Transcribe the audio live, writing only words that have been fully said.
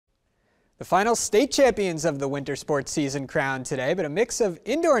The final state champions of the winter sports season crowned today, but a mix of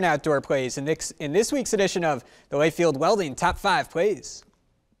indoor and outdoor plays in this week's edition of the Layfield Welding Top 5 Plays.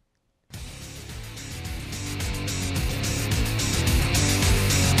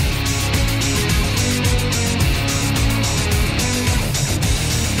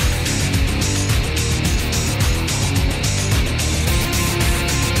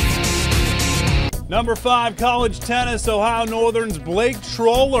 Number 5, college tennis. Ohio Northern's Blake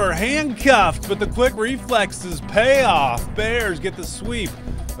Troller handcuffed, but the quick reflexes pay off. Bears get the sweep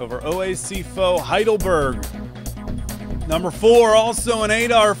over OAC foe Heidelberg. Number 4, also an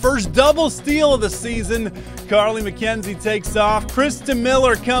 8, our first double steal of the season. Carly McKenzie takes off. Kristen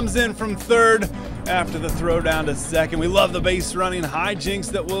Miller comes in from 3rd after the throw down to 2nd. We love the base running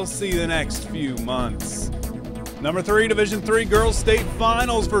hijinks that we'll see the next few months. Number 3, Division III Girls State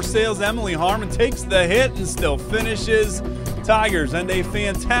Finals. Versailles' Emily Harmon takes the hit and still finishes. Tigers end a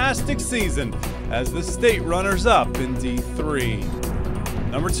fantastic season as the state runners-up in D3.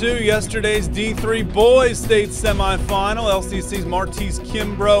 Number 2, yesterday's D3 Boys State Semifinal. LCC's Martise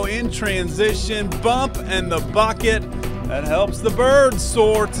Kimbrough in transition. Bump and the bucket that helps the Birds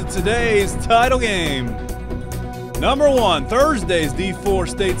soar to today's title game. Number 1, Thursday's D4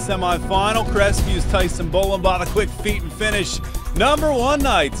 State Semifinal. Crestvew's Tyson Bolenbaugh, the quick feet and finish. Number 1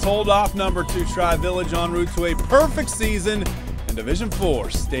 Knights hold off number 2 Tri-Village en route to a perfect season in Division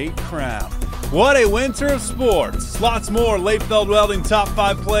 4 state crown. What a winter of sports. Lots more Layfield Welding Top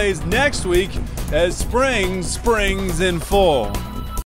 5 Plays next week as spring springs in full.